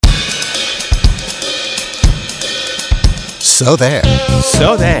So there.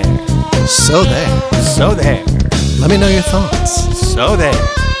 So there. So there. So there. Let me know your thoughts. So there.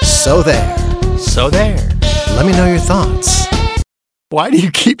 So there. So there. Let me know your thoughts. Why do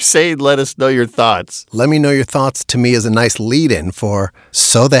you keep saying let us know your thoughts? Let me know your thoughts to me is a nice lead-in for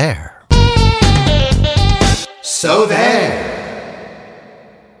So There. So there.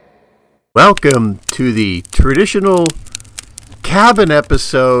 Welcome to the traditional cabin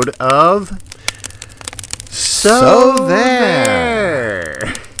episode of So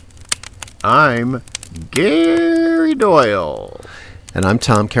There. I'm Gary Doyle. And I'm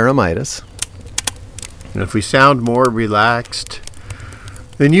Tom Karamitis. And if we sound more relaxed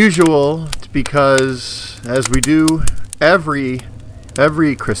than usual, it's because, as we do every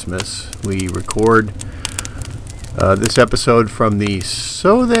Christmas, we record this episode from the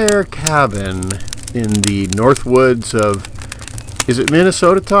So There cabin in the North Woods of, is it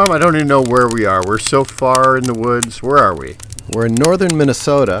Minnesota, Tom? I don't even know where we are. We're so far in the woods. Where are we? We're in northern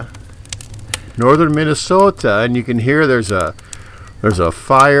Minnesota. Northern Minnesota, and you can hear there's a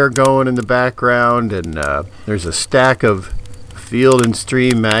fire going in the background, and there's a stack of Field and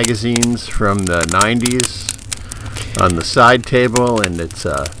Stream magazines from the 90s on the side table, and it's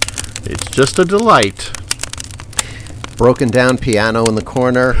just a delight. Broken down piano in the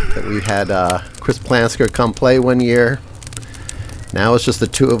corner that we had Chris Plansker come play one year. Now it's just the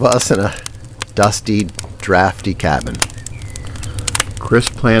two of us in a dusty, drafty cabin. Chris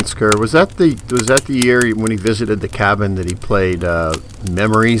Plansker, was that the year when he visited the cabin that he played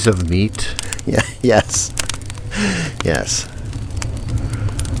Memories of Meat? Yeah. Yes. Yes.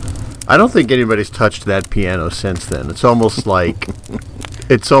 I don't think anybody's touched that piano since then. It's almost like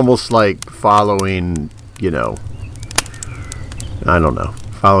following, I don't know,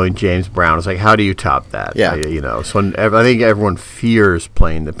 following James Brown. It's like, how do you top that? Yeah. So I think everyone fears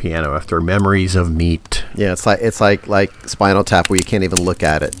playing the piano after Memories of Meat. Yeah, it's like Spinal Tap, where you can't even look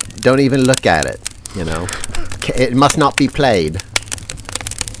at it. Don't even look at it. It must not be played.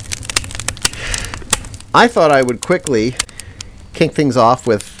 I thought I would quickly kick things off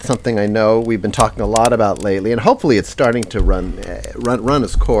with something I know we've been talking a lot about lately, and hopefully it's starting to run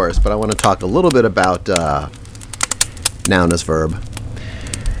its course. But I want to talk a little bit about noun as verb.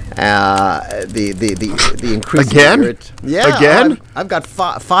 The increasing again? Yeah, again. I've got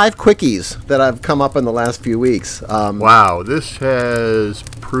five quickies that have come up in the last few weeks. Wow, this has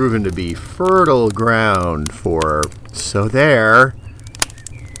proven to be fertile ground for So There.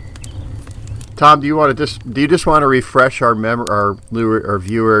 Tom, do you just want to refresh our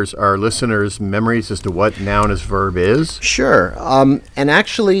viewers, our listeners' memories as to what noun as verb is? Sure. And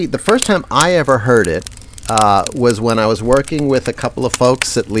actually, the first time I ever heard it was when I was working with a couple of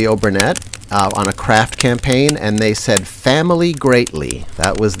folks at Leo Burnett on a craft campaign, and they said "family greatly."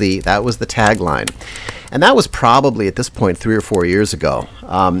 That was the tagline, and that was probably at this point 3 or 4 years ago.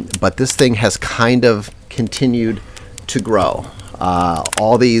 But this thing has kind of continued to grow.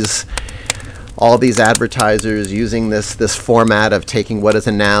 All these advertisers using this format of taking what is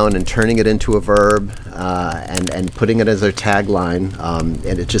a noun and turning it into a verb and putting it as their tagline,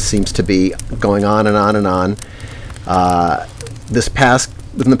 and it just seems to be going on and on and on.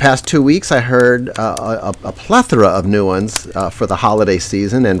 Within the past 2 weeks, I heard a plethora of new ones for the holiday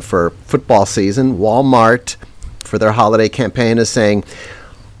season and for football season. Walmart, for their holiday campaign, is saying,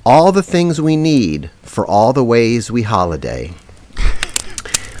 "All the things we need for all the ways we holiday."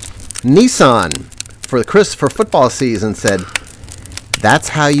 Nissan, for football season, said, "That's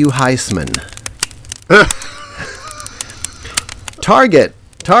how you Heisman." Target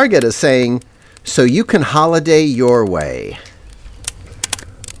is saying, "So you can holiday your way."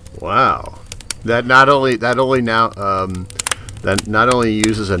 Wow, that not only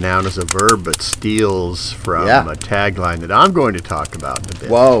uses a noun as a verb, but steals from a tagline that I'm going to talk about in a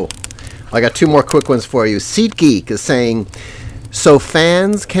bit. Whoa, I got two more quick ones for you. SeatGeek is saying, "So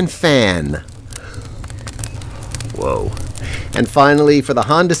fans can fan." Whoa. And finally, for the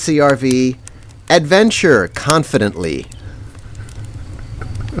Honda CR-V, "Adventure confidently."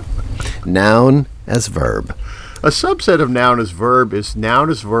 Noun as verb. A subset of noun as verb is noun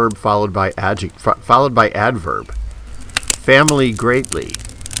as verb followed by adverb. Family greatly.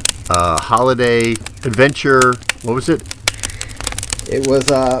 Holiday, adventure, what was it? It was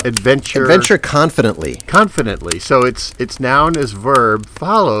adventure confidently. Confidently. So it's noun as verb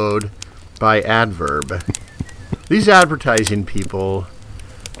followed by adverb. These advertising people,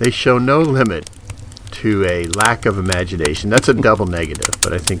 they show no limit to a lack of imagination. That's a double negative,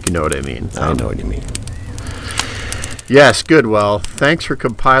 but I think you know what I mean. I know what you mean. Yes, good. Well, thanks for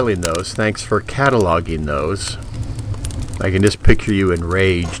compiling those. Thanks for cataloging those. I can just picture you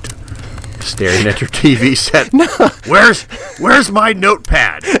enraged staring at your TV set. Where's my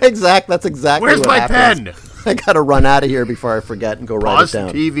notepad? That's exactly Where's what my happens. pen? I got to run out of here before I forget and go write Pause it down.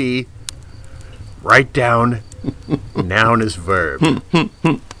 the TV. Write down noun as verb.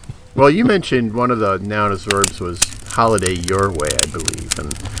 Well, you mentioned one of the noun as verbs was holiday your way, I believe.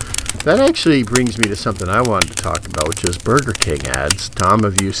 And that actually brings me to something I wanted to talk about, which is Burger King ads. Tom,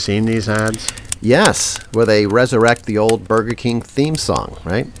 have you seen these ads? Yes, where they resurrect the old Burger King theme song,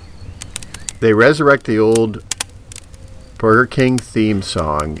 right? They resurrect the old Burger King theme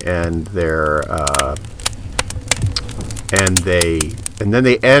song, and then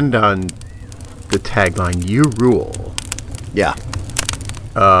they end on the tagline "You rule." Yeah.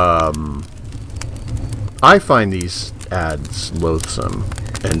 I find these ads loathsome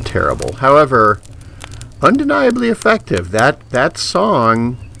and terrible. However, undeniably effective. That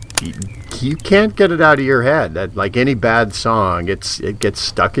song, you can't get it out of your head. Like any bad song, it gets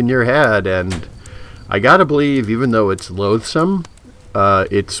stuck in your head, and I gotta believe, even though it's loathsome,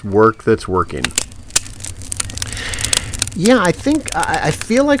 it's work that's working. Yeah, I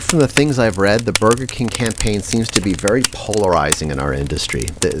feel like from the things I've read, the Burger King campaign seems to be very polarizing in our industry.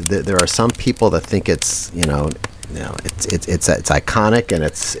 There are some people that think it's it's iconic and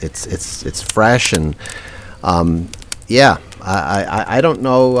it's fresh, and I don't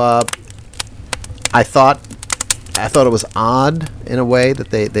know. I thought it was odd in a way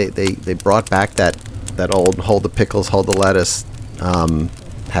that they brought back that old hold the pickles, hold the lettuce,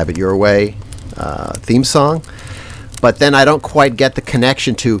 have it your way theme song. But then I don't quite get the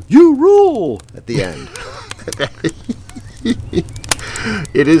connection to "You rule" at the end.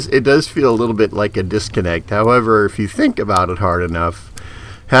 It does feel a little bit like a disconnect. However, if you think about it hard enough,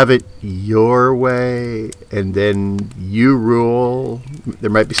 have it your way and then you rule,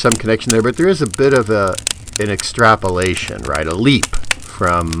 there might be some connection there, but there is a bit of an extrapolation, right? A leap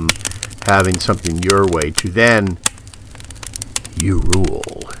from having something your way to then you rule.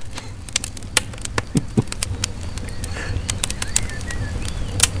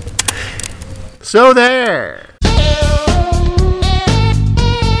 So there.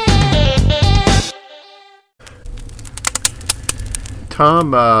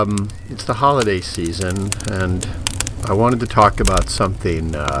 Tom, it's the holiday season, and I wanted to talk about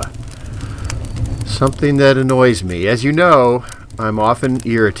something that annoys me. As you know, I'm often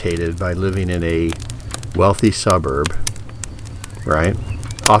irritated by living in a wealthy suburb, right?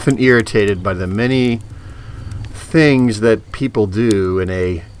 Often irritated by the many things that people do in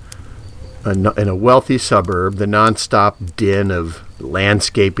a wealthy suburb, the nonstop din of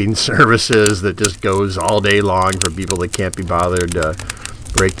landscaping services that just goes all day long for people that can't be bothered to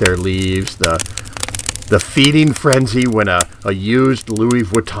break their leaves, the feeding frenzy when a used Louis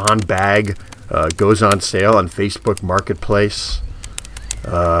Vuitton bag goes on sale on Facebook Marketplace.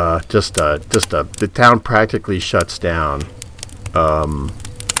 The town practically shuts down.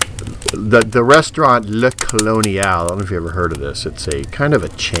 The restaurant Le Colonial, I don't know if you ever heard of this. It's a kind of a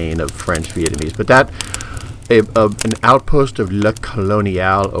chain of French Vietnamese, but an outpost of Le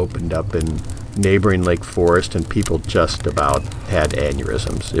Colonial opened up in neighboring Lake Forest, and people just about had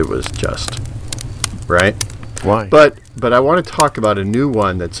aneurysms. It was just right. Why? But I want to talk about a new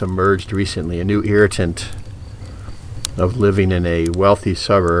one that's emerged recently, a new irritant of living in a wealthy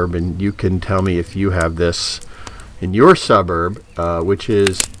suburb, and you can tell me if you have this in your suburb, which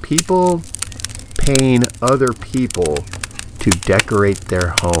is people paying other people to decorate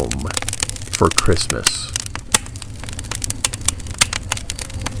their home for Christmas.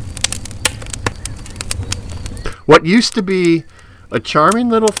 What used to be a charming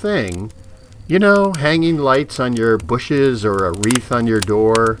little thing, hanging lights on your bushes or a wreath on your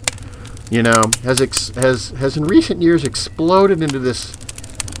door, has in recent years exploded into this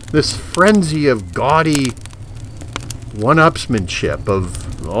frenzy of gaudy one-upsmanship of,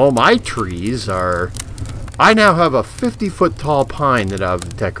 my trees are... I now have a 50-foot tall pine that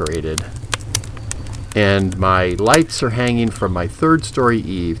I've decorated, and my lights are hanging from my third-story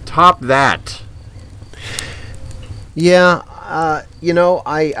eave. Top that! Yeah,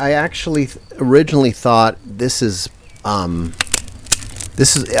 I actually originally thought this is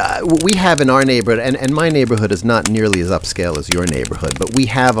we have in our neighborhood, and my neighborhood is not nearly as upscale as your neighborhood, but we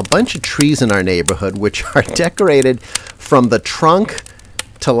have a bunch of trees in our neighborhood which are decorated from the trunk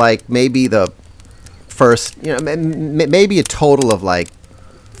to like maybe the first, maybe a total of like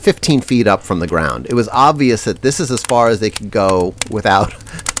 15 feet up from the ground. It was obvious that this is as far as they could go without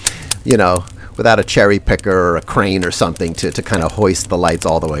a cherry picker or a crane or something to kind of hoist the lights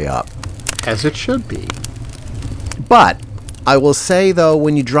all the way up. As it should be. But I will say, though,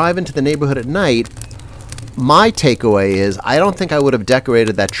 when you drive into the neighborhood at night, my takeaway is I don't think I would have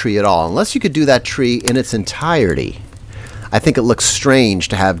decorated that tree at all. Unless you could do that tree in its entirety, I think it looks strange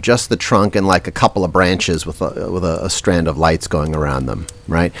to have just the trunk and like a couple of branches with a strand of lights going around them,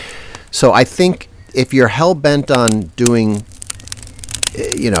 right? So I think if you're hell-bent on doing,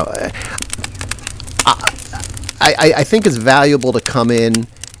 I think it's valuable to come in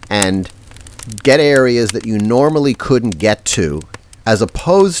and get areas that you normally couldn't get to, as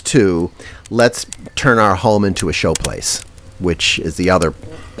opposed to let's turn our home into a showplace, which is the other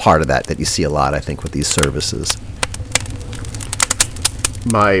part of that you see a lot, I think, with these services.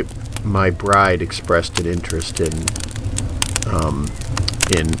 My bride expressed an interest in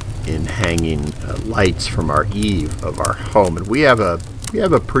hanging lights from our eave of our home, and we have a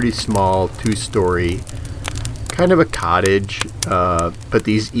pretty small 2-story kind of a cottage, but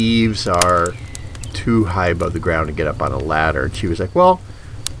these eaves are too high above the ground to get up on a ladder. And she was like, well,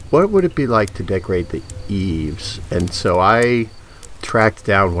 what would it be like to decorate the eaves? And so I tracked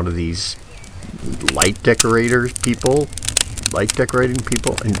down one of these light decorating people,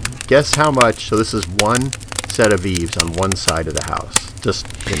 and guess how much? So this is one set of eaves on one side of the house. Just,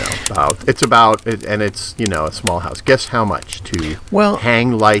 and it's, a small house. Guess how much to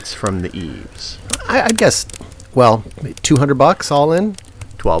hang lights from the eaves? I guess, $200 all in?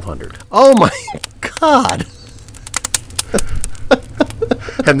 $1,200. Oh my God.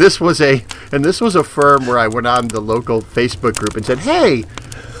 And this was a firm where I went on the local Facebook group and said, hey,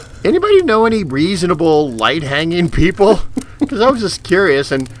 anybody know any reasonable light hanging people? Because I was just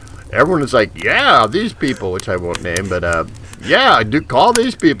curious, and everyone was like, yeah, these people, which I won't name, but yeah, I do call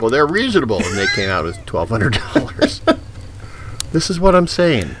these people. They're reasonable. And they came out as $1,200. This is what I'm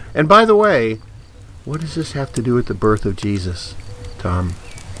saying. And by the way, what does this have to do with the birth of Jesus, Tom?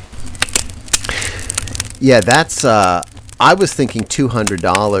 Yeah, that's, I was thinking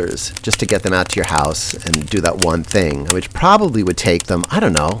 $200 just to get them out to your house and do that one thing, which probably would take them, I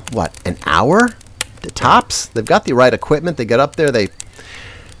don't know, an hour? The tops? They've got the right equipment. They get up there,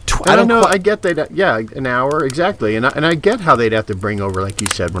 I don't know. I get an hour, exactly. And I get how they'd have to bring over, like you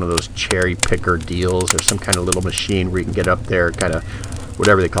said, one of those cherry picker deals or some kind of little machine where you can get up there, kind of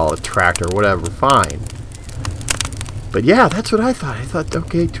whatever they call it, tractor, whatever, fine. But yeah, that's what I thought. I thought,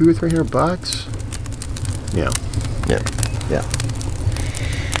 okay, $200 or $300. Yeah.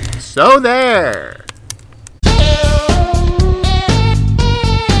 So there.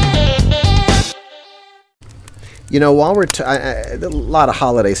 While we're a lot of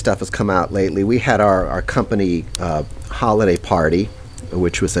holiday stuff has come out lately. We had our company holiday party,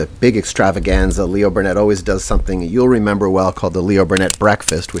 which was a big extravaganza. Leo Burnett always does something you'll remember well called the Leo Burnett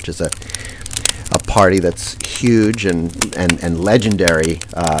Breakfast, which is a party that's huge and legendary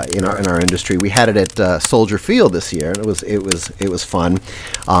in our industry. We had it at Soldier Field this year, and it was fun.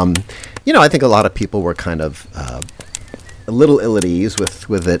 I think a lot of people were kind of a little ill at ease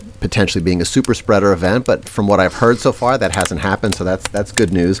with it potentially being a super spreader event, but from what I've heard so far, that hasn't happened, so that's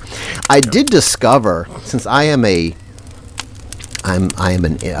good news. I did discover, since I'm a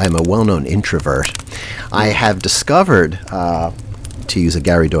well-known introvert, I have discovered, to use a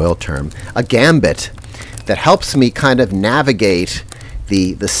Gary Doyle term, a gambit that helps me kind of navigate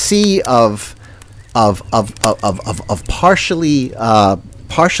the sea of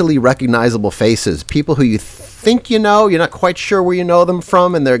partially recognizable faces, people who you think you're not quite sure where you know them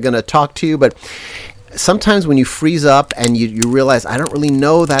from, and they're going to talk to you, but sometimes when you freeze up and you realize I don't really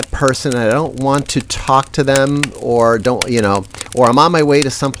know that person, and I don't want to talk to them, or I'm on my way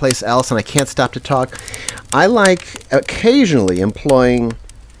to someplace else and I can't stop to talk, I like occasionally employing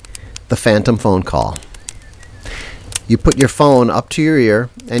the phantom phone call. You put your phone up to your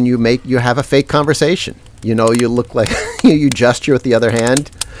ear and you have a fake conversation. You look like you gesture with the other hand,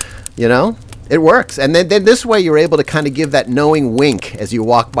 It works. And then this way you're able to kind of give that knowing wink as you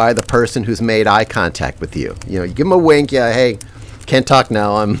walk by the person who's made eye contact with you. You give them a wink. Yeah, hey, can't talk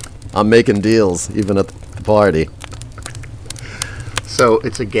now. I'm making deals even at the party. So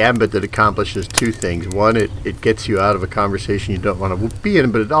it's a gambit that accomplishes two things. One, it gets you out of a conversation you don't want to be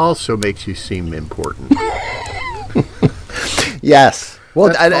in, but it also makes you seem important. Yes. Well,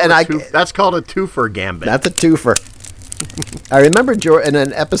 that's called a twofer gambit. That's a twofer. I remember in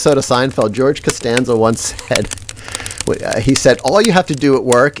an episode of Seinfeld, George Costanza once said, he said, all you have to do at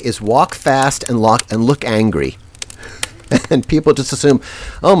work is walk fast and look angry. And people just assume,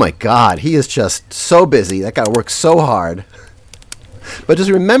 oh my God, he is just so busy. That guy works so hard. But just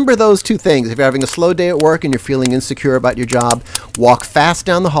remember those two things. If you're having a slow day at work and you're feeling insecure about your job, walk fast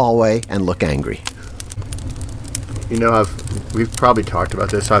down the hallway and look angry. We've probably talked about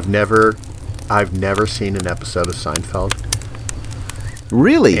this. I've never seen an episode of Seinfeld.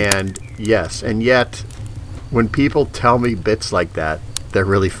 Really? And yes, and yet when people tell me bits like that, they're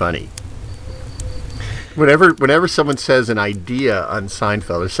really funny. Whenever someone says an idea on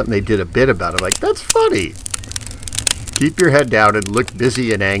Seinfeld or something they did a bit about, I'm like, that's funny. Keep your head down and look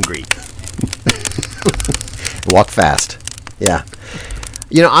busy and angry. Walk fast. Yeah.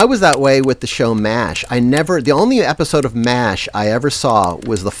 You know, I was that way with the show MASH. The only episode of MASH I ever saw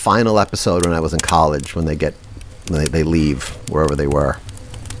was the final episode when I was in college, when they leave wherever they were.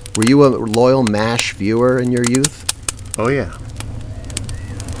 Were you a loyal MASH viewer in your youth? Oh yeah.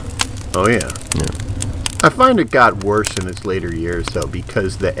 I find it got worse in its later years, though,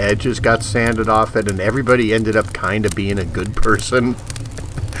 because the edges got sanded off it, and everybody ended up kind of being a good person.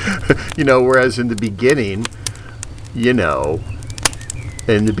 Whereas in the beginning,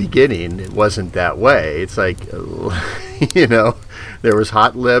 it wasn't that way. It's like, there was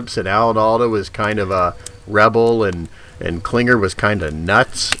Hot Lips, and Alan Alda was kind of a rebel, and Klinger was kind of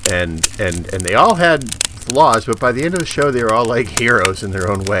nuts, and they all had flaws, but by the end of the show, they were all like heroes in their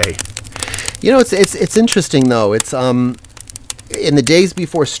own way. It's interesting though. It's in the days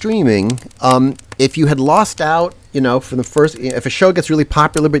before streaming, if you had lost out, for the first, if a show gets really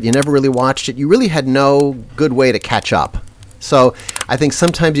popular but you never really watched it, you really had no good way to catch up. So I think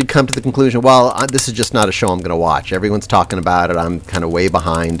sometimes you'd come to the conclusion, well, this is just not a show I'm going to watch. Everyone's talking about it. I'm kind of way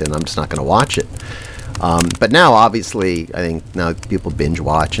behind, and I'm just not going to watch it. But now, obviously, I think now people binge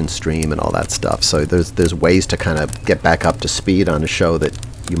watch and stream and all that stuff. So there's ways to kind of get back up to speed on a show that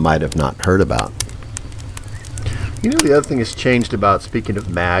you might have not heard about. The other thing that's changed about, speaking of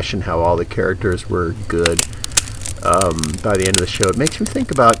MASH and how all the characters were good by the end of the show, it makes me think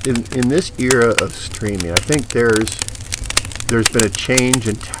about in this era of streaming, I think there's been a change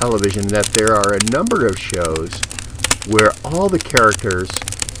in television, that there are a number of shows where all the characters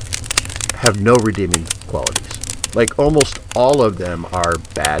have no redeeming qualities. Like almost all of them are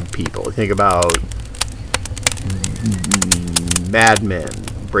bad people. Think about Mad Men,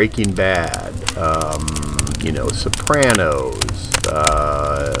 Breaking Bad, Sopranos.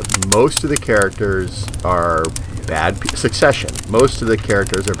 Most of the characters are bad. Succession. Most of the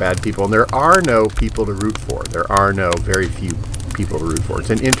characters are bad people, and there are no people to root for. There are very few people to root for. It's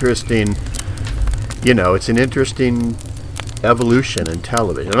an interesting evolution in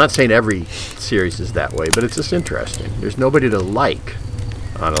television. I'm not saying every series is that way, but it's just interesting. There's nobody to like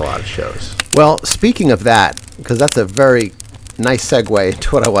on a lot of shows. Well, speaking of that, because that's a very nice segue to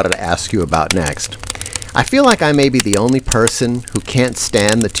what I wanted to ask you about next. I feel like I may be the only person who can't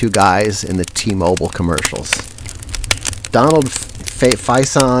stand the two guys in the T-Mobile commercials. Donald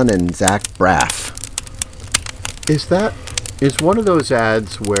Faison and Zach Braff. Is one of those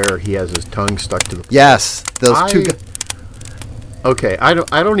ads where he has his tongue stuck to the... Yes, those two guys. Okay, I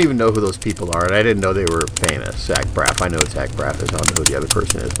don't even know who those people are, and I didn't know they were famous. Zach Braff, I know Zach Braff is. I don't know who the other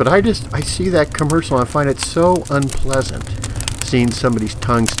person is, but I see that commercial and I find it so unpleasant, seeing somebody's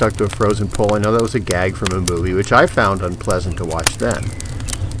tongue stuck to a frozen pole. I know that was a gag from a movie, which I found unpleasant to watch then.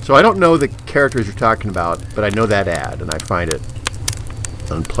 So I don't know the characters you're talking about, but I know that ad, and I find it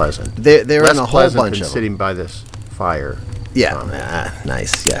unpleasant. They're in a whole bunch of them. Sitting by this fire. Yeah,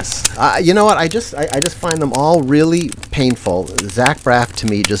 nice. Yes. You know what? I just find them all really painful. Zach Braff to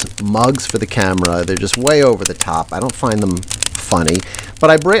me just mugs for the camera. They're just way over the top. I don't find them funny. But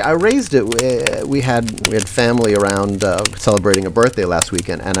I raised it. We had family around celebrating a birthday last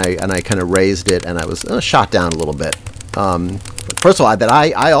weekend, and I kind of raised it, and I was shot down a little bit. First of all,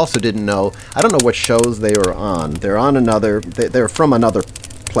 I also didn't know. I don't know what shows they were on. They're on another. They're from another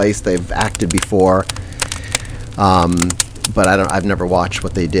place. They've acted before. But I've never watched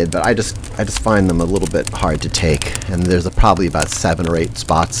what they did. But I just find them a little bit hard to take. And there's probably about 7 or 8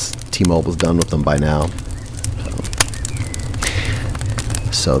 spots T-Mobile's done with them by now.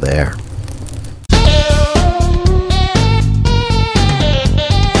 So there.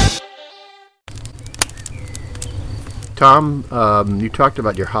 Tom, you talked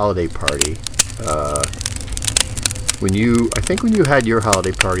about your holiday party. When you had your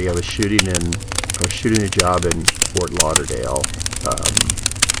holiday party, I was shooting a job in Fort Lauderdale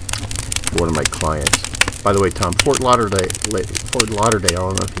for one of my clients. By the way, Tom, Fort Lauderdale, I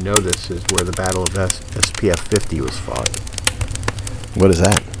don't know if you know this, is where the Battle of SPF 50 was fought. What is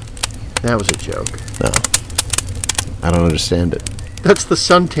that? That was a joke. No. I don't understand it. That's the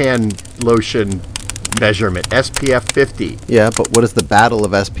suntan lotion measurement, SPF 50. Yeah, but what does the Battle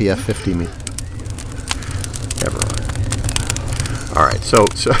of SPF 50 mean? Never mind. All right, so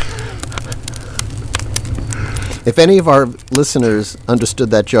if any of our listeners understood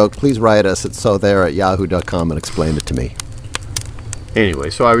that joke, please write us at sothere@yahoo.com and explain it to me. Anyway,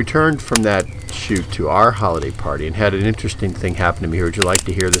 so I returned from that shoot to our holiday party and had an interesting thing happen to me here. Would you like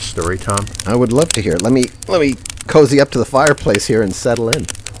to hear this story, Tom? I would love to hear it. Let me cozy up to the fireplace here and settle in.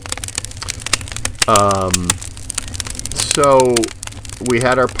 So we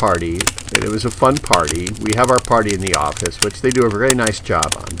had our party. It was a fun party. We have our party in the office, which they do a very nice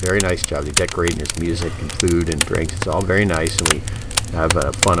job on. Very nice job. They decorate, and there's music and food and drinks. It's all very nice, and we have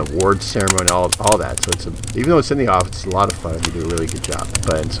a fun awards ceremony, all that. So even though it's in the office, it's a lot of fun. They do a really good job.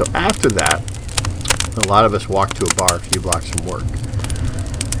 And so after that, a lot of us walked to a bar a few blocks from work.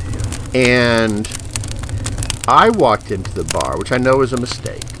 And I walked into the bar, which I know was a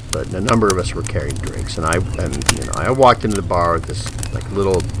mistake, but a number of us were carrying drinks, and I walked into the bar with this like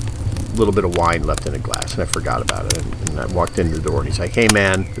little bit of wine left in a glass, and I forgot about it. And I walked into the door, and he's like, "Hey,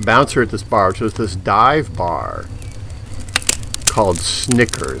 man, the bouncer at this bar," which was this dive bar called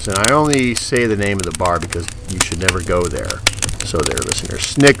Snickers, and I only say the name of the bar because you should never go there. So there, listeners,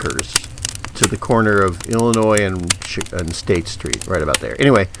 Snickers, to the corner of Illinois and State Street, right about there.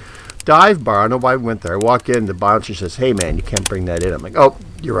 Anyway, dive bar. I don't know why we went there. I walk in, the bouncer says, "Hey, man, you can't bring that in." I'm like, "Oh,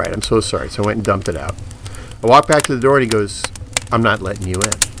 you're right. I'm so sorry." So I went and dumped it out. I walked back to the door, and he goes, "I'm not letting you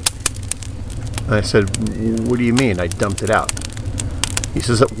in." And I said, "What do you mean?" I dumped it out. He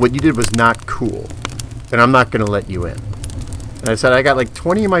says, "What you did was not cool, and I'm not going to let you in." And I said, "I got like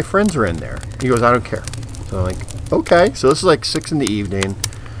 20 of my friends are in there." He goes, "I don't care." So I'm like, "Okay." So this is like 6 in the evening,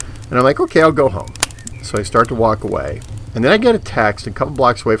 and I'm like, "Okay, I'll go home." So I start to walk away, and then I get a text a couple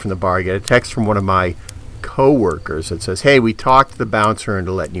blocks away from the bar. I get a text from one of my co-workers that says, "Hey, we talked the bouncer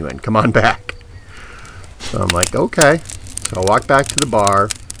into letting you in. Come on back." So I'm like, "Okay." So I walk back to the bar,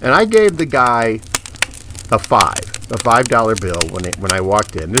 and I gave the guy a $5 bill when I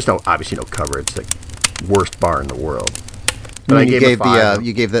walked in. There's obviously no cover. It's the worst bar in the world. But I gave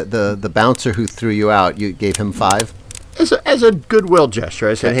the bouncer who threw you out. You gave him $5 as a goodwill gesture.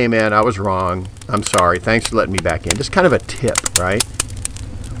 I said, "Hey, man, I was wrong. I'm sorry. Thanks for letting me back in." Just kind of a tip, right?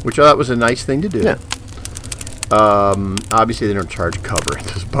 Which I thought was a nice thing to do. Yeah. Obviously, they don't charge cover at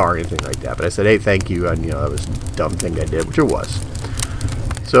this bar or anything like that. But I said, "Hey, thank you," and that was a dumb thing I did, which it was.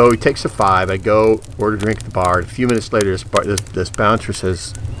 So he takes the $5. I go order a drink at the bar. And a few minutes later, this bouncer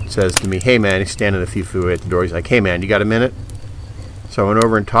says to me, "Hey, man," he's standing a few feet away at the door. He's like, "Hey, man, you got a minute?" So I went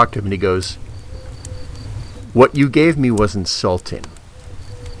over and talked to him, and he goes, "What you gave me was insulting."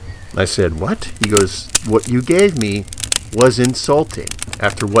 I said, "What?" He goes, "What you gave me was insulting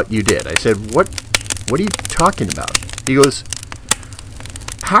after what you did." I said, What are you talking about?" He goes,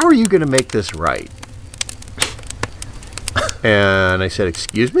 "How are you going to make this right?" And I said,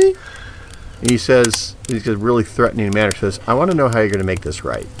 "Excuse me?" And he says, really threatening manner, says, "I want to know how you're going to make this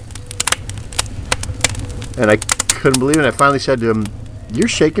right." And I couldn't believe it. I finally said to him, "You're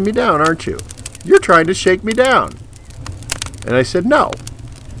shaking me down, aren't you? You're trying to shake me down." And I said, No,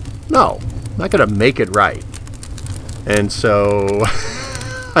 I'm not going to make it right." And so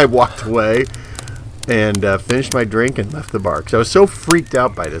I walked away and finished my drink and left the bar because I was so freaked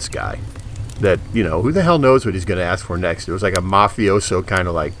out by this guy that, who the hell knows what he's going to ask for next. It was like a mafioso kind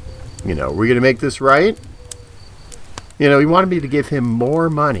of like, we're going to make this right? He wanted me to give him more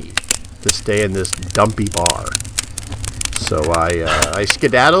money to stay in this dumpy bar. So I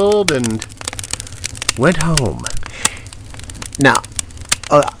skedaddled and went home. Now,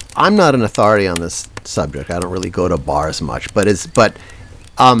 I'm not an authority on this subject. I don't really go to bars much, but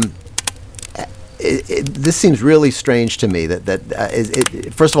this seems really strange to me.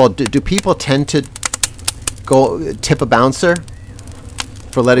 First of all, do people tend to go tip a bouncer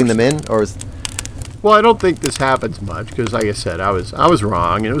for letting them in, or is? Well, I don't think this happens much because, like I said, I was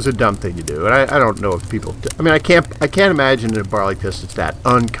wrong, and it was a dumb thing to do. And I don't know if people. I can't imagine in a bar like this it's that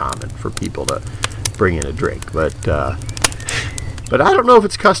uncommon for people to bring in a drink, but I don't know if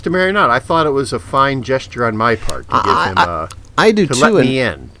it's customary or not. I thought it was a fine gesture on my part to give him. I do to too. Let me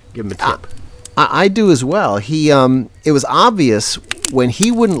in, give him a tip. I do as well. It was obvious when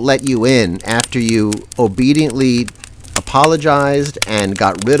he wouldn't let you in after you obediently apologized and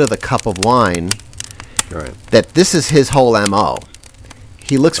got rid of the cup of wine. Right. That this is his whole MO.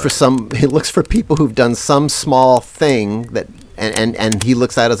 He looks for people who've done some small thing that, and he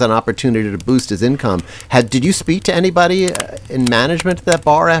looks at it as an opportunity to boost his income. Did you speak to anybody in management at that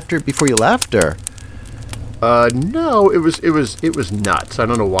bar before you left, or? No, it was nuts. I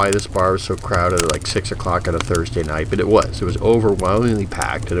don't know why this bar was so crowded at like 6 o'clock on a Thursday night, but it was overwhelmingly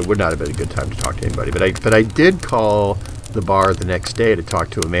packed, and it would not have been a good time to talk to anybody. But I did call the bar the next day to talk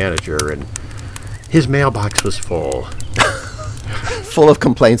to a manager, and his mailbox was full. Full of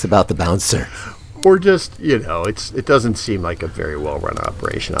complaints about the bouncer. Or just, it doesn't seem like a very well-run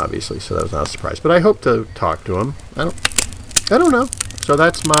operation, obviously, so that was not a surprise. But I hope to talk to him. I don't know. So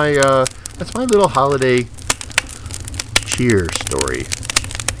that's my little holiday cheer story.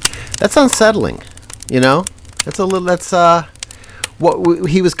 That's unsettling, you know. He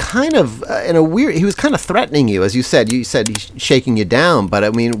was kind of he was kind of threatening you, as you said. You said he's shaking you down, but I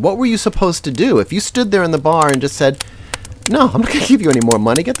mean, what were you supposed to do if you stood there in the bar and just said, "No, I'm not going to give you any more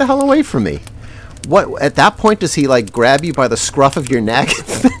money. Get the hell away from me." What at that point does he like grab you by the scruff of your neck and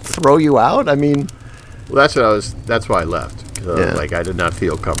throw you out? I mean, well, that's why I left. Yeah. Like I did not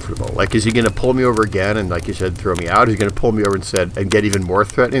feel comfortable. Like, is he going to pull me over again and, like you said, throw me out? Is he going to pull me over and get even more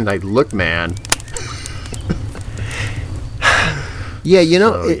threatening? Like, look, man. Yeah, you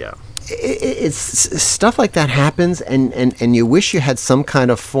know, So, it's stuff like that happens, and you wish you had some kind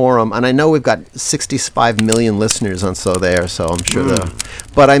of forum. And I know we've got 65 million listeners on So There, so I'm sure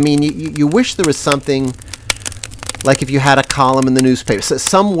but I mean, you wish there was something, like if you had a column in the newspaper, so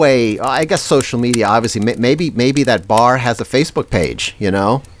some way, I guess social media, obviously, maybe that bar has a Facebook page, you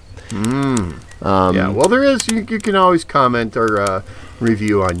know? Yeah, well, there is. You can always comment or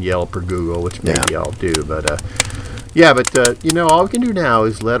review on Yelp or Google, which maybe I'll do. But all we can do now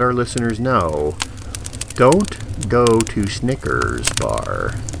is let our listeners know: don't go to Snickers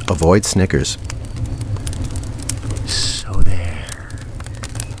bar. Avoid Snickers. So there.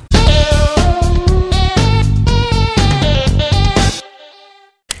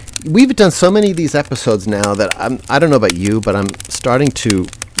 We've done so many of these episodes now that I don't know about you, but I'm starting to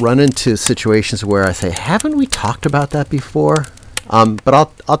run into situations where I say, haven't we talked about that before?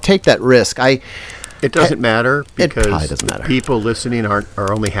 But I'll take that risk. It doesn't matter because it probably doesn't matter. People listening are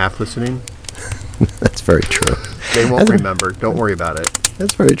only half listening. That's very true. They won't remember. Don't worry about it.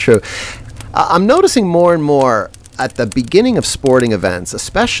 That's very true. I'm noticing more and more at the beginning of sporting events,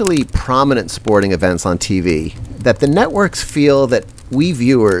 especially prominent sporting events on TV, that the networks feel that we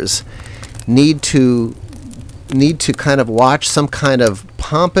viewers need to kind of watch some kind of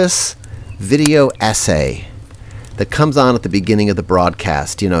pompous video essay that comes on at the beginning of the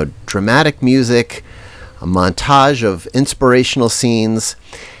broadcast. You know, dramatic music, a montage of inspirational scenes,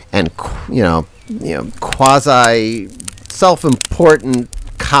 and quasi self-important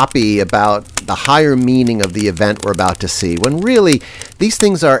copy about the higher meaning of the event we're about to see, when really these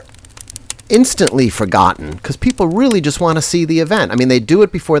things are instantly forgotten because people really just want to see the event. I mean, they do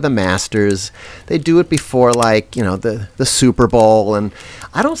it before the Masters, they do it before, like, you know, the Super Bowl, and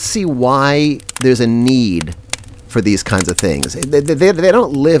I don't see why there's a need for these kinds of things. They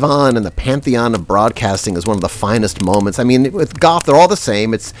don't live on in the pantheon of broadcasting as one of the finest moments. I mean, with golf, they're all the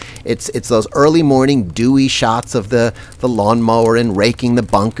same. It's those early morning dewy shots of the lawnmower and raking the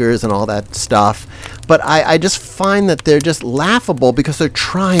bunkers and all that stuff. But I just find that they're just laughable because they're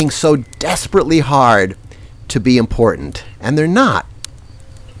trying so desperately hard to be important, and they're not.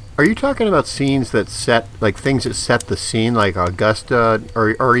 Are you talking about scenes that set, like things that set the scene, like Augusta,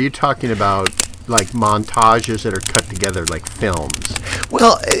 or are you talking about like montages that are cut together like films?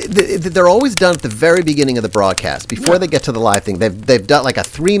 Well, they're always done at the very beginning of the broadcast before they get to the live thing. They've done like a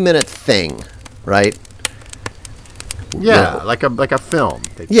 3-minute thing, right? Yeah, like a film.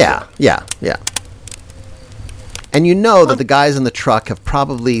 Yeah. And you know that the guys in the truck have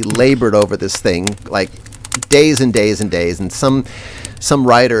probably labored over this thing like days and days and days, and some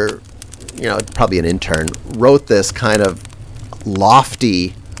writer, you know, probably an intern, wrote this kind of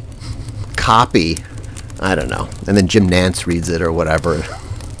lofty copy, I don't know, and then Jim Nantz reads it or whatever.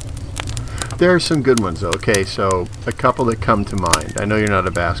 There are some good ones, though. Okay, so a couple that come to mind. I know you're not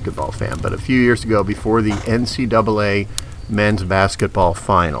a basketball fan, but a few years ago, before the NCAA men's basketball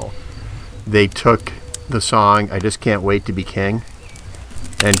final, they took the song "I Just Can't Wait to Be King"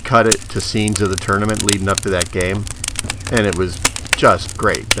 and cut it to scenes of the tournament leading up to that game, and it was just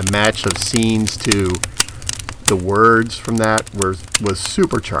great. The match of scenes to the words from that was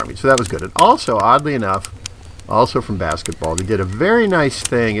super charming. So that was good. And also, oddly enough, also from basketball, they did a very nice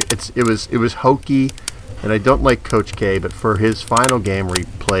thing. It was hokey, and I don't like Coach K, but for his final game where he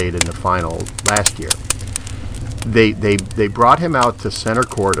played in the final last year, they brought him out to center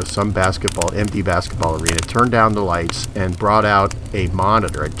court of some empty basketball arena, turned down the lights, and brought out a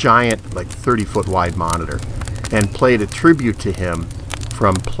monitor, a giant, like 30-foot wide monitor, and played a tribute to him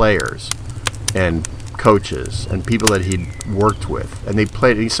from players and coaches and people that he'd worked with, and he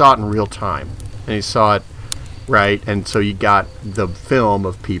saw it in real time, and he saw it right, and so you got the film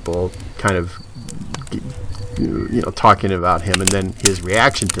of people kind of, you know, talking about him, and then his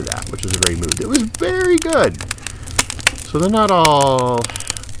reaction to that, which was very moved. It was very good. So they're not all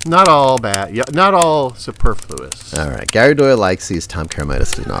bad, not all superfluous. All right, Gary Doyle likes these. Tom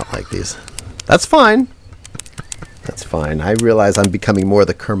Karamitis does not like these. That's fine. That's fine. I realize I'm becoming more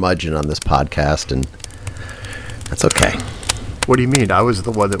the curmudgeon on this podcast, and that's okay. What do you mean? I was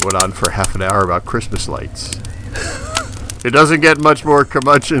the one that went on for half an hour about Christmas lights. It doesn't get much more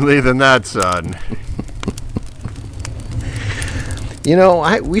curmudgeonly than that, son. You know,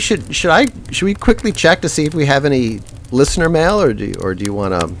 should we quickly check to see if we have any listener mail, or do you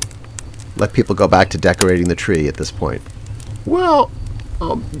want to let people go back to decorating the tree at this point? Well,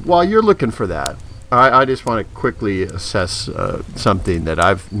 while you're looking for that, I just want to quickly assess something that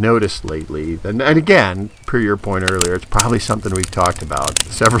I've noticed lately. And again, per your point earlier, it's probably something we've talked about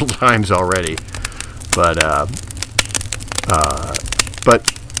several times already. But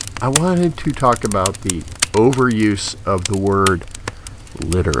I wanted to talk about the overuse of the word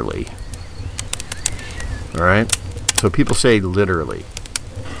literally. All right? So people say literally.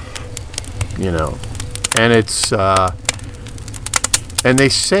 You know, and it's... and they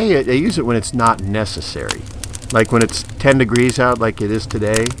use it when it's not necessary. Like when it's 10 degrees out like it is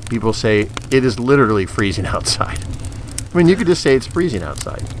today, people say it is literally freezing outside. I mean, you could just say it's freezing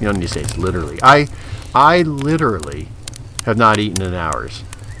outside. You don't need to say it's literally. I literally have not eaten in hours.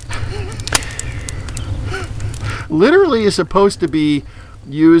 Literally is supposed to be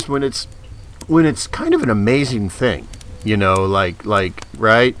used when it's kind of an amazing thing. You know, like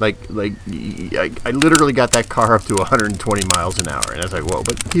right? Like I literally got that car up to 120 miles an hour. And I was like, whoa,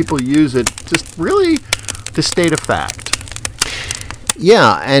 but people use it just really to state a fact.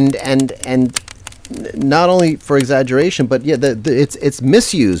 Yeah, and not only for exaggeration, but yeah, it's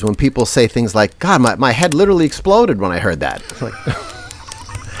misused when people say things like, God, my head literally exploded when I heard that. Like,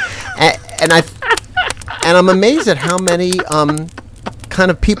 and I'm amazed at how many kind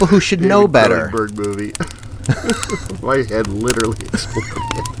of people who should know better. Cronenberg movie. My head literally exploded.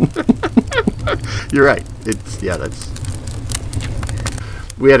 You're right.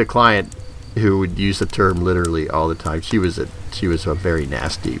 We had a client who would use the term literally all the time. She was a very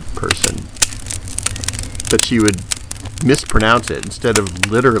nasty person. But she would mispronounce it. Instead of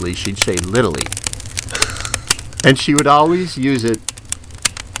literally, she'd say literally. And she would always use it.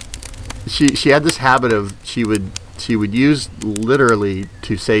 She had this habit of she would use literally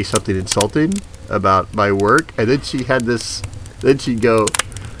to say something insulting about my work, and then she'd go,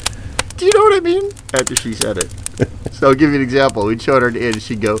 do you know what I mean? After she said it. So I'll give you an example. We'd show her an idea, and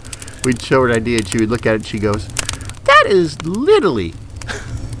we'd show her an idea, and she would look at it, and she goes, that is literally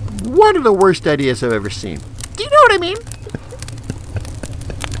one of the worst ideas I've ever seen. Do you know what I mean?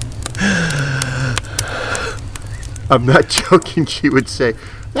 I'm not joking. She would say,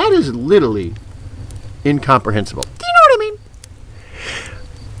 that is literally incomprehensible. Do you know what I mean?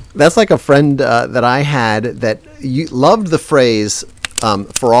 That's like a friend that I had that loved the phrase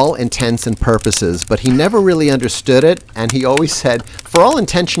for all intents and purposes, but he never really understood it, and he always said, for all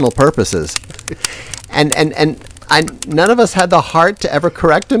intentional purposes. And none of us had the heart to ever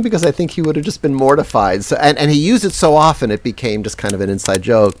correct him, because I think he would have just been mortified. So, and he used it so often, it became just kind of an inside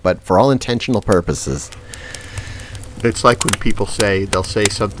joke, but for all intentional purposes. It's like when people they'll say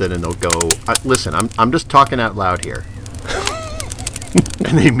something and they'll go, listen, I'm just talking out loud here.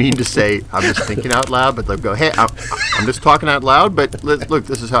 And they mean to say, I'm just thinking out loud, but they'll go, hey, I'm just talking out loud, but look,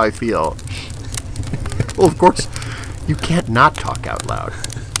 this is how I feel. Well, of course, you can't not talk out loud.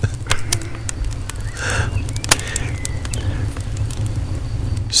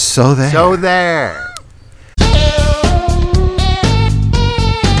 So there.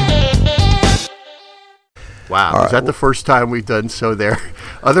 Wow, is that the first time we've done so there?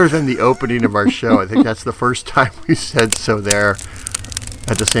 Other than the opening of our show, I think that's the first time we said so there.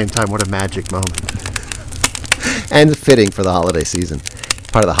 At the same time, what a magic moment. And fitting for the holiday season.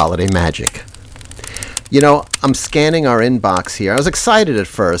 Part of the holiday magic. You know, I'm scanning our inbox here. I was excited at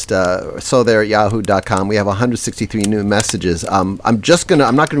first. So there at yahoo.com, we have 163 new messages. I'm not going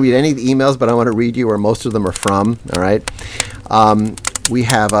to read any of the emails, but I want to read you where most of them are from. All right. We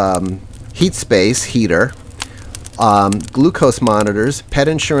have heat space, heater, glucose monitors, pet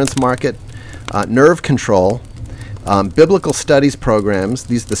insurance market, nerve control, biblical studies programs.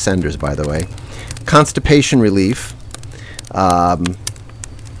 These are the senders, by the way. Constipation relief.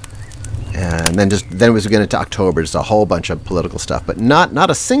 And then we get into October, just a whole bunch of political stuff, but not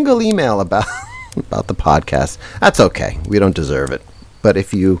a single email about the podcast. That's okay. We don't deserve it. But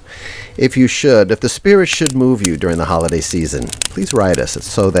if the Spirit should move you during the holiday season, please write us at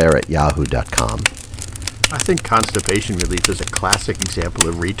sothere@yahoo.com. I think constipation relief is a classic example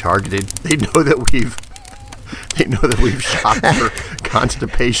of retargeted. They know that we've shopped for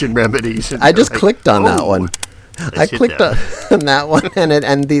constipation remedies. I just clicked on that one. I clicked on that one,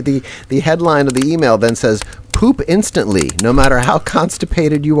 and the headline of the email then says, "Poop instantly, no matter how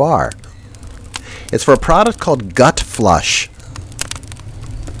constipated you are." It's for a product called Gut Flush.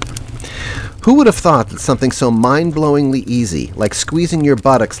 Who would have thought that something so mind-blowingly easy, like squeezing your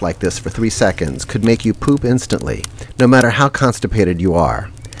buttocks like this for 3 seconds, could make you poop instantly, no matter how constipated you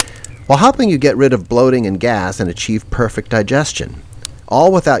are, while helping you get rid of bloating and gas and achieve perfect digestion,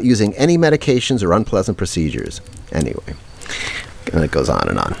 all without using any medications or unpleasant procedures. Anyway, and it goes on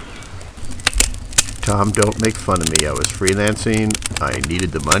and on. Tom, don't make fun of me. I was freelancing. I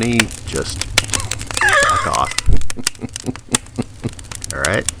needed the money. Just back off. All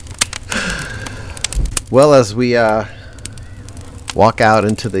right? Well, as we walk out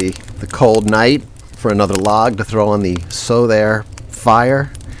into the cold night for another log to throw on the So There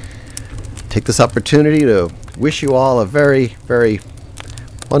fire, take this opportunity to wish you all a very, very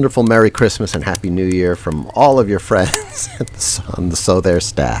wonderful Merry Christmas and Happy New Year from all of your friends on the So There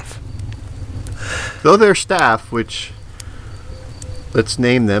staff. So There staff, which, let's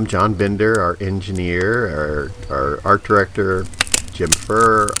name them: John Binder, our engineer, our art director, Jim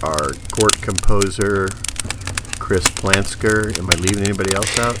Furr, our court composer, Chris Plansker. Am I leaving anybody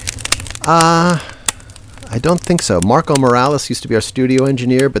else out? I don't think so. Marco Morales used to be our studio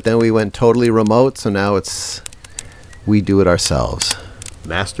engineer, but then we went totally remote, so now we do it ourselves.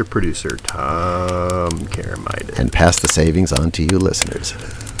 Master producer, Tom Karamidis. And pass the savings on to you listeners.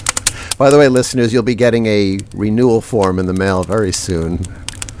 By the way, listeners, you'll be getting a renewal form in the mail very soon.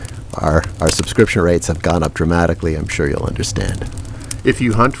 Our subscription rates have gone up dramatically. I'm sure you'll understand. If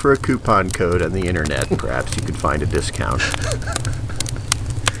you hunt for a coupon code on the internet, perhaps you could find a discount.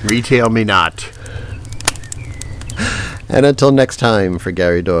 Retail me not. And until next time, for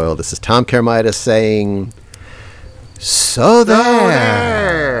Gary Doyle, this is Tom Karamidis saying, So there!